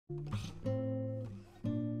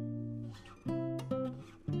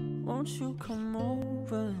Won't you come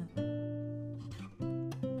over?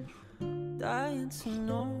 Dying to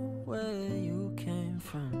know where you came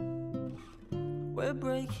from. We're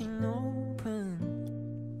breaking open.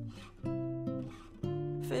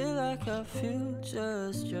 Feel like our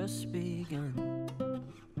future's just begun.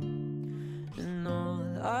 And all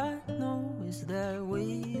I know is that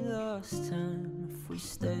we lost time. If we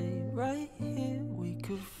stay right here, we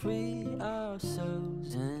could free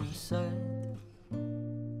ourselves inside.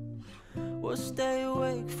 We'll stay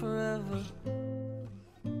awake forever.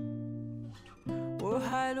 We'll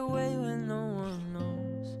hide away when no one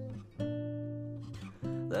knows.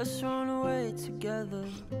 Let's run away together.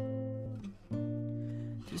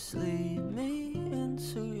 Just lead me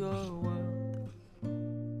into your world.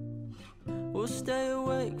 We'll stay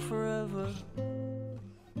awake forever.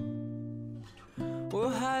 We'll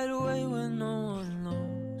hide away when no one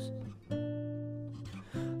knows.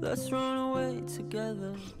 Let's run away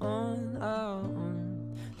together on our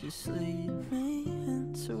own. Just lead me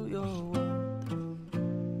into your world.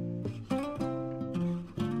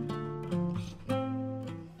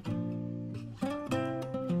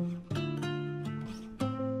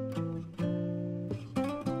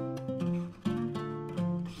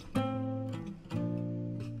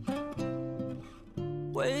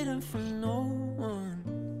 Waiting for no one.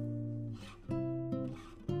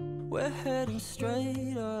 We're heading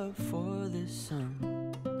straight up for the sun.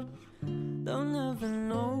 They'll never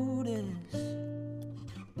notice.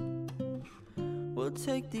 We'll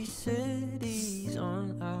take these cities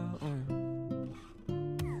on our own.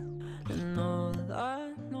 And all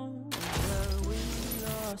I know is that we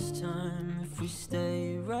lost time. If we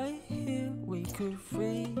stay right here, we could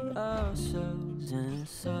free ourselves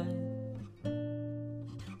inside.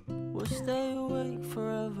 We'll stay awake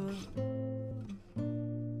forever.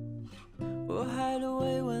 We'll hide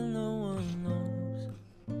away when no one knows.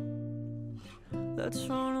 Let's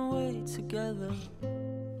run away together.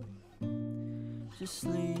 Just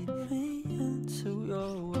lead me into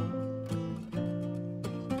your world.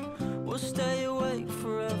 We'll stay awake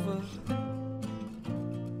forever.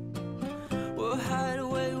 We'll hide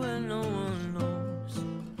away when no one knows.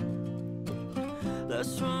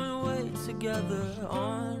 Let's run away together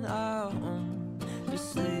on our own.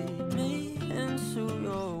 Just lead me into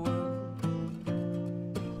your world.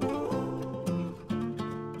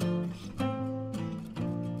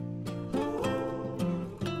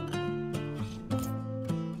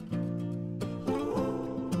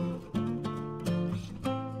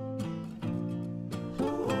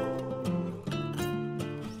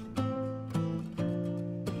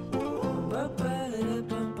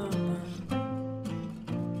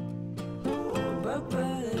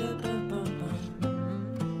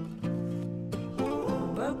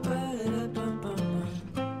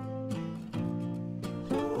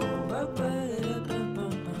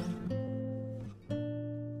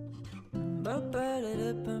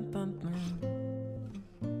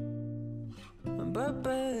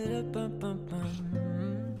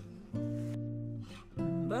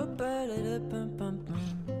 Ba-ba-da-bum-bum.